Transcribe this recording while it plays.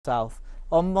South.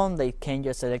 On Monday,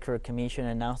 Kenya's Electoral Commission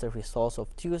announced the results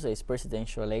of Tuesday's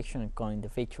presidential election, calling the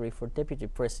victory for Deputy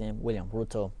President William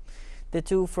Ruto. The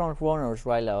two front-runners,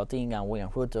 Raila Odinga and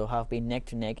William Ruto, have been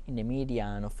neck-to-neck in the media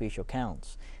and official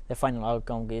counts. The final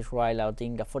outcome gives Raila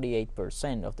Odinga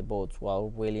 48% of the votes, while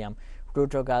William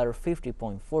Ruto gathered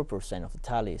 50.4% of the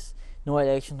tallies. No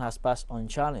election has passed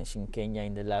unchallenged in Kenya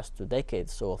in the last 2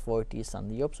 decades, so authorities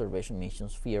and the observation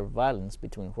missions fear violence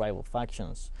between rival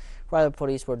factions. Rival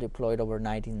police were deployed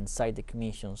overnight inside the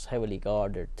commission's heavily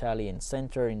guarded tallying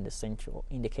center in the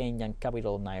Kenyan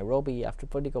capital Nairobi after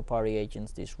political party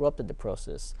agents disrupted the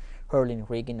process, hurling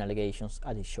rigging allegations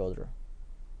at each other.